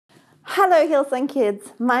Hello Hillsong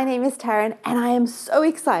kids, my name is Taryn and I am so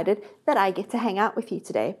excited that I get to hang out with you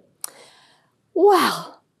today.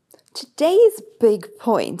 Well, today's big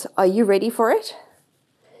point, are you ready for it?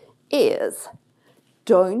 Is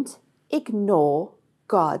don't ignore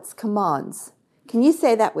God's commands. Can you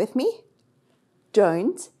say that with me?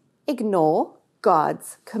 Don't ignore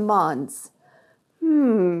God's commands.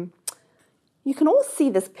 You can all see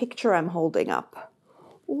this picture I'm holding up.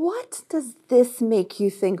 What does this make you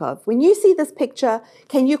think of? When you see this picture,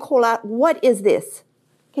 can you call out, what is this?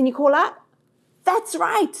 Can you call out? That's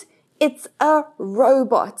right, it's a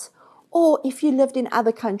robot. Or if you lived in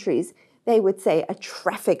other countries, they would say a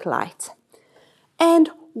traffic light. And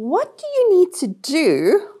what do you need to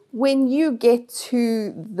do when you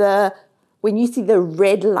see the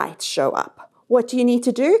red light show up? What do you need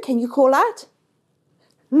to do? Can you call out?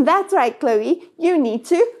 That's right, Chloe, you need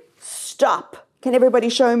to stop. Can everybody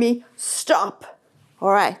show me? Stop. All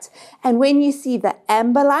right. And when you see the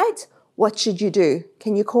amber light, what should you do?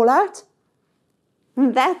 Can you call out?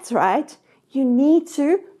 That's right. You need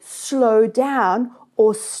to slow down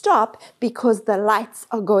or stop because the lights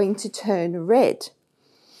are going to turn red.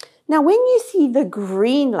 Now, when you see the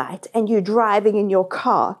green light and you're driving in your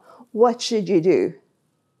car, what should you do?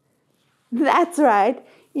 That's right.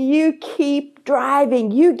 You keep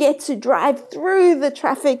driving. You get to drive through the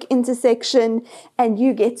traffic intersection and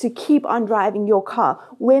you get to keep on driving your car.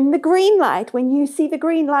 When you see the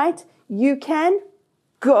green light, you can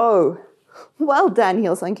go. Well done,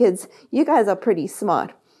 Hillsong kids. You guys are pretty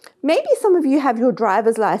smart. Maybe some of you have your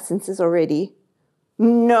driver's licenses already.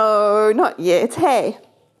 No, not yet. Hey.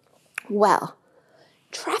 Well,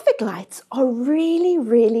 traffic lights are really,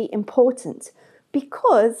 really important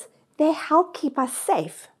because they help keep us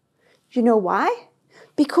safe. Do you know why?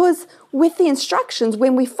 Because with the instructions,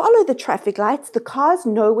 when we follow the traffic lights, the cars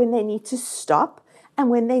know when they need to stop and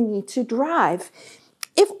when they need to drive.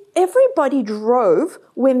 If everybody drove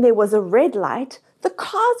when there was a red light, the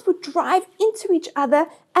cars would drive into each other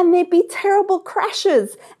and there'd be terrible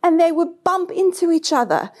crashes and they would bump into each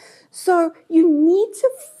other. So you need to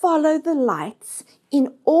follow the lights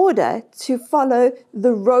in order to follow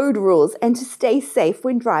the road rules and to stay safe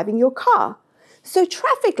when driving your car. So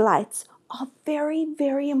traffic lights are very,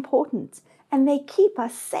 very important and they keep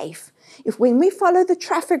us safe. When we follow the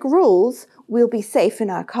traffic rules, we'll be safe in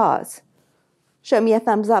our cars. Show me a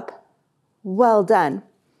thumbs up. Well done.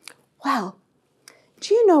 Well,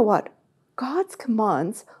 do you know what? God's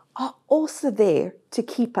commands are also there to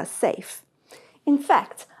keep us safe. In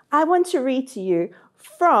fact, I want to read to you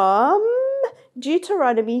from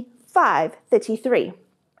Deuteronomy 5:33.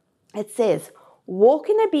 It says, "Walk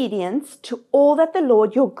in obedience to all that the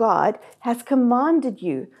Lord your God has commanded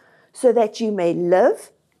you, so that you may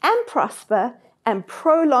live and prosper and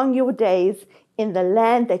prolong your days in the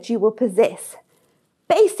land that you will possess."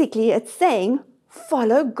 Basically, it's saying,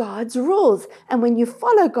 follow God's rules. And when you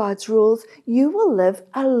follow God's rules, you will live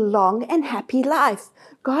a long and happy life.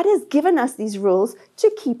 God has given us these rules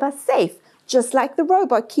to keep us safe. Just like the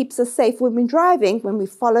robot keeps us safe when we're driving, when we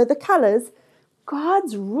follow the colors,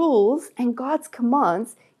 God's rules and God's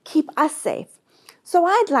commands keep us safe. So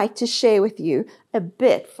I'd like to share with you a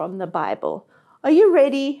bit from the Bible. Are you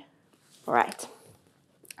ready? All right.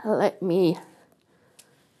 Let me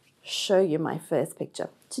show you my first picture.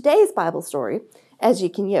 Today's Bible story, as you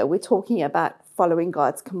can hear, we're talking about following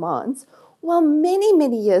God's commands. Well, many,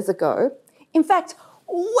 many years ago, in fact,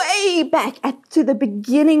 way back to the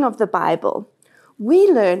beginning of the Bible, we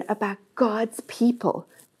learn about God's people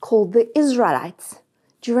called the Israelites.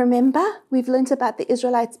 Do you remember? We've learned about the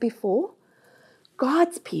Israelites before.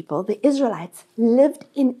 God's people, the Israelites, lived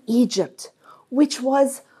in Egypt, it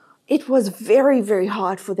was very, very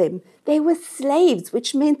hard for them. They were slaves,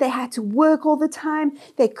 which meant they had to work all the time.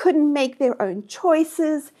 They couldn't make their own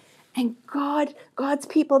choices. And God's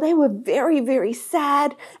people, they were very, very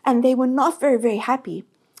sad and they were not very, very happy.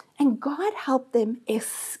 And God helped them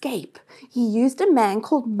escape. He used a man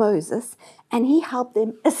called Moses and he helped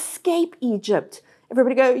them escape Egypt.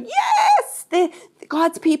 Everybody go, yes!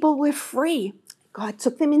 God's people were free. God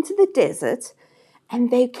took them into the desert and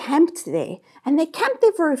they camped there. And they camped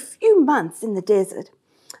there for a few months in the desert.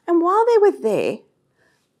 And while they were there,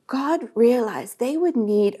 God realized they would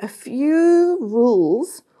need a few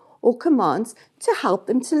rules or commands to help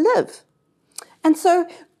them to live. And so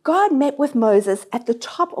God met with Moses at the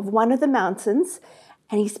top of one of the mountains,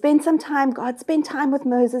 and God spent time with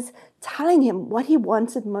Moses telling him what he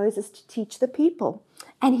wanted Moses to teach the people.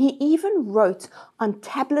 And he even wrote on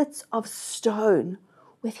tablets of stone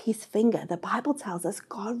with his finger. The Bible tells us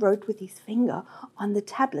God wrote with his finger on the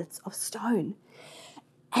tablets of stone.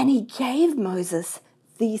 And he gave Moses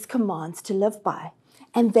these commands to live by.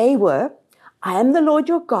 And they were, I am the Lord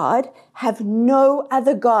your God, have no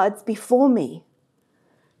other gods before me.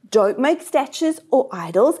 Don't make statues or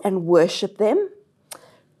idols and worship them.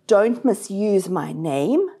 Don't misuse my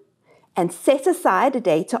name, and set aside a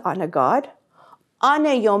day to honor God.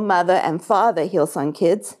 Honor your mother and father, Hillsong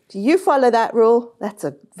Kids. Do you follow that rule? That's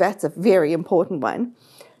a very important one.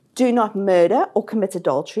 Do not murder or commit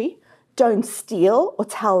adultery. Don't steal or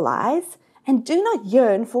tell lies. And do not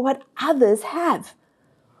yearn for what others have.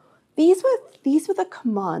 These were the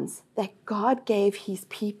commands that God gave his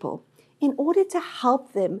people in order to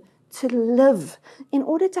help them to live, in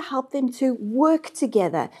order to help them to work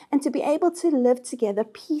together and to be able to live together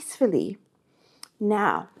peacefully.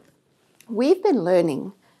 Now, we've been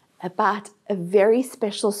learning about a very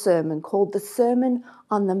special sermon called the Sermon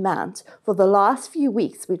on the Mount. For the last few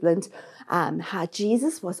weeks, we've learned how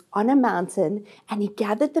Jesus was on a mountain and he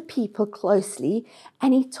gathered the people closely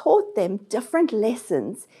and he taught them different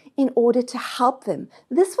lessons in order to help them.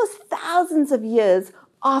 This was thousands of years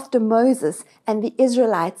after Moses and the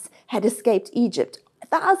Israelites had escaped Egypt,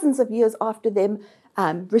 thousands of years after them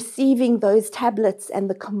receiving those tablets and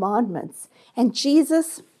the commandments. And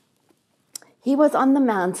Jesus, he was on the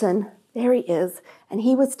mountain, there he is, and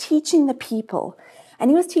he was teaching the people,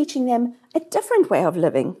 and he was teaching them a different way of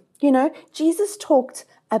living. You know, Jesus talked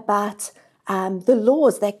about the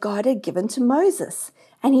laws that God had given to Moses,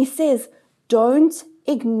 and he says, don't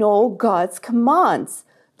ignore God's commands.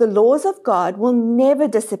 The laws of God will never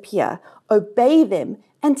disappear. Obey them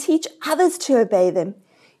and teach others to obey them.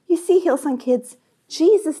 You see, Hillsong Kids,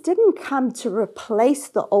 Jesus didn't come to replace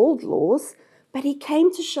the old laws, but he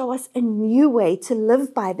came to show us a new way to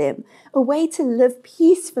live by them, a way to live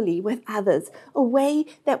peacefully with others, a way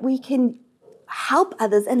that we can help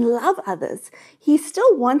others and love others. He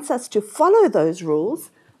still wants us to follow those rules,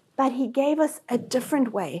 but he gave us a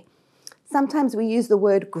different way. Sometimes we use the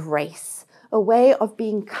word grace, a way of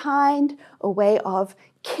being kind, a way of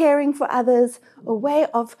caring for others, a way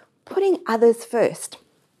of putting others first.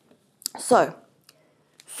 So,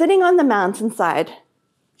 sitting on the mountainside,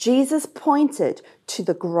 Jesus pointed to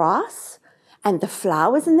the grass and the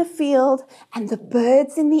flowers in the field and the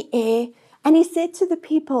birds in the air, and he said to the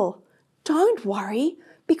people, don't worry,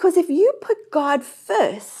 because if you put God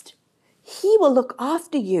first, he will look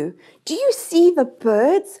after you. Do you see the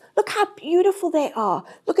birds? Look how beautiful they are.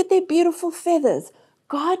 Look at their beautiful feathers.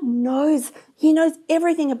 God knows, he knows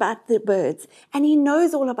everything about the birds, and he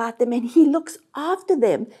knows all about them, and he looks after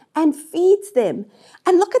them and feeds them.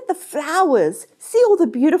 And look at the flowers. See all the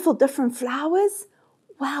beautiful different flowers?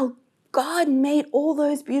 Well, God made all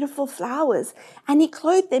those beautiful flowers, and he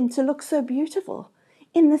clothed them to look so beautiful.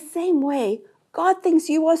 In the same way, God thinks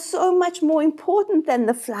you are so much more important than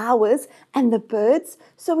the flowers and the birds.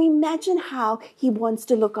 So imagine how he wants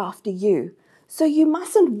to look after you. So you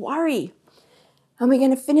mustn't worry. And we're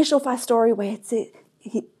going to finish off our story where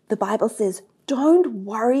the Bible says, don't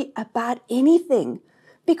worry about anything.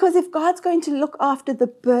 Because if God's going to look after the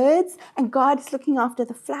birds and God is looking after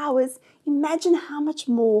the flowers, imagine how much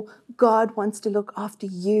more God wants to look after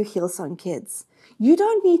you, Hillsong Kids. You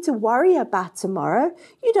don't need to worry about tomorrow.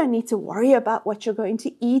 You don't need to worry about what you're going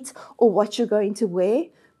to eat or what you're going to wear,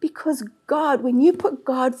 because God, when you put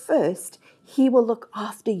God first, he will look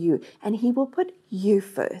after you and he will put you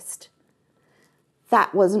first.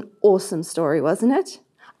 That was an awesome story, wasn't it?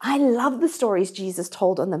 I love the stories Jesus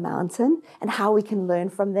told on the mountain and how we can learn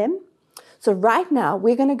from them. So right now,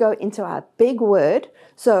 we're going to go into our big word.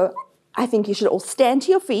 So I think you should all stand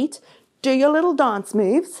to your feet, do your little dance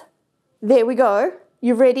moves. There we go.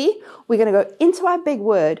 You ready? We're going to go into our big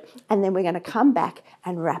word, and then we're going to come back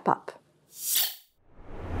and wrap up.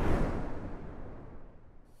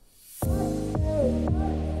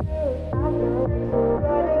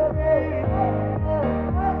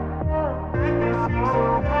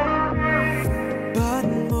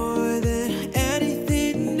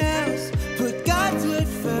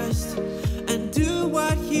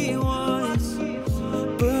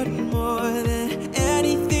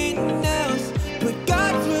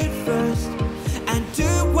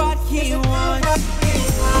 He wants.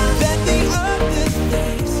 Then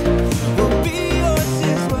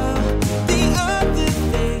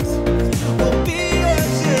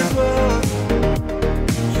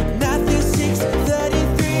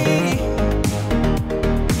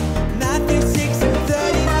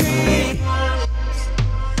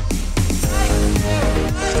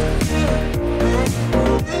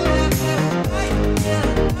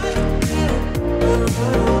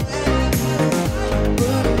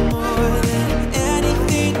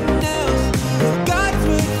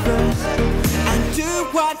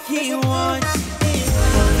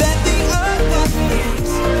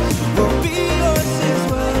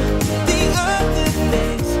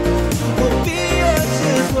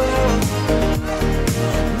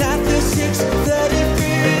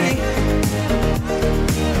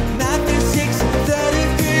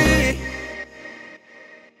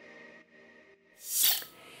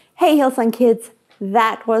Okay, Hillsong Kids,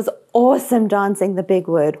 that was awesome dancing the big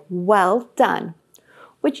word. Well done.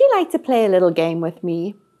 Would you like to play a little game with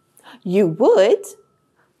me? You would?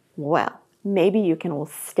 Well, maybe you can all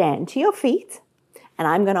stand to your feet, and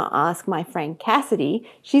I'm going to ask my friend Cassidy,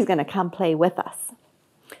 she's going to come play with us.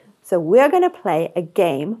 So we're going to play a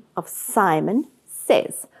game of Simon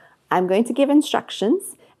Says. I'm going to give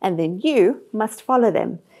instructions, and then you must follow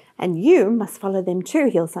them. And you must follow them too,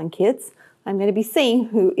 Hillsong Kids. I'm going to be seeing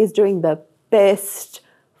who is doing the best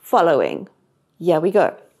following. Here we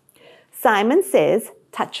go. Simon says,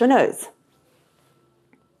 touch your nose.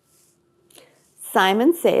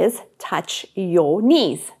 Simon says, touch your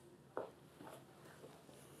knees.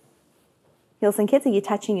 Hillsong Kids, are you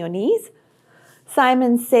touching your knees?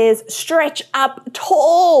 Simon says, stretch up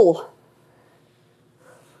tall.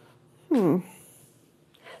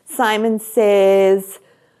 Simon says,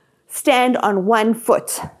 stand on one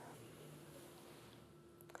foot.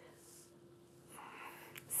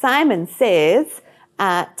 Simon says,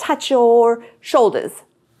 touch your shoulders.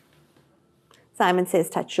 Simon says,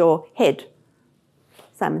 touch your head.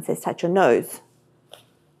 Simon says, touch your nose.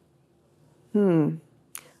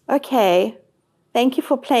 Okay. Thank you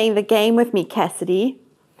for playing the game with me, Cassidy.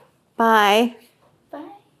 Bye. Bye.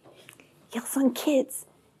 Hillsong Kids,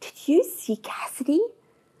 did you see Cassidy?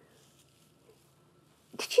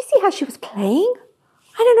 Did you see how she was playing?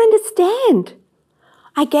 I don't understand.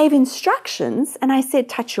 I gave instructions and I said,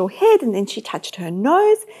 touch your head, and then she touched her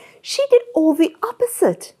nose. She did all the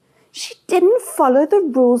opposite. She didn't follow the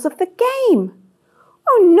rules of the game.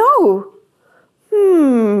 Oh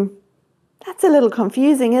no. That's a little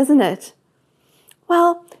confusing, isn't it?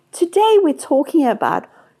 Well, today we're talking about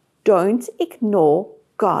don't ignore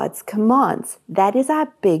God's commands. That is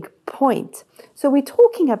our big point. So we're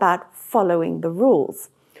talking about following the rules.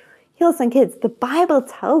 Hillsong Kids, the Bible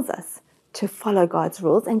tells us to follow God's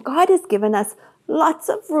rules, and God has given us lots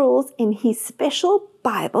of rules in His special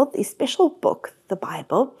Bible, His special book, the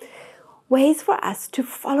Bible, ways for us to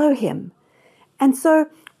follow Him. And so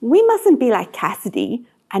we mustn't be like Cassidy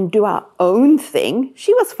and do our own thing.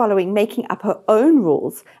 She was making up her own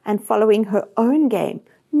rules and following her own game.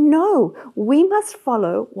 No, we must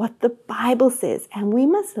follow what the Bible says, and we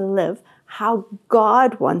must live how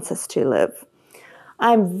God wants us to live.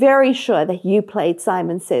 I'm very sure that you played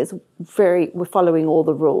Simon Says we're following all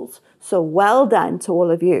the rules. So well done to all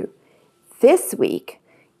of you. This week,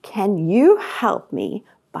 can you help me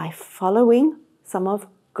by following some of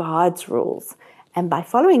God's rules? And by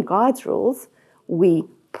following God's rules, we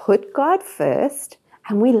put God first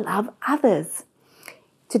and we love others.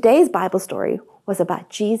 Today's Bible story was about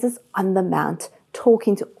Jesus on the Mount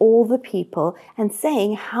talking to all the people and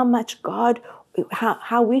saying how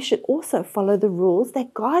we should also follow the rules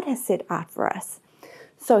that God has set out for us.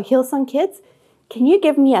 So Hillsong Kids, can you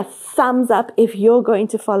give me a thumbs up if you're going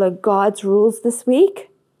to follow God's rules this week?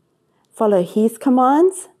 Follow His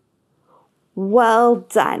commands? Well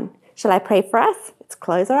done. Shall I pray for us? Let's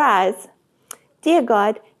close our eyes. Dear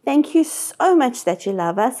God, thank you so much that you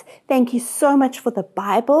love us. Thank you so much for the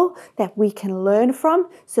Bible that we can learn from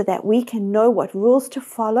so that we can know what rules to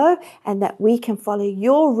follow and that we can follow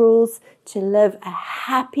your rules to live a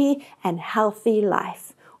happy and healthy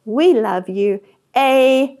life. We love you.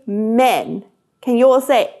 Amen. Can you all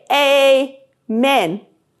say amen?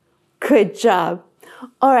 Good job.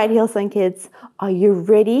 All right, Hillsong Kids, are you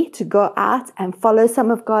ready to go out and follow some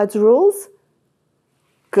of God's rules?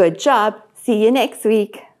 Good job. See you next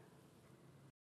week.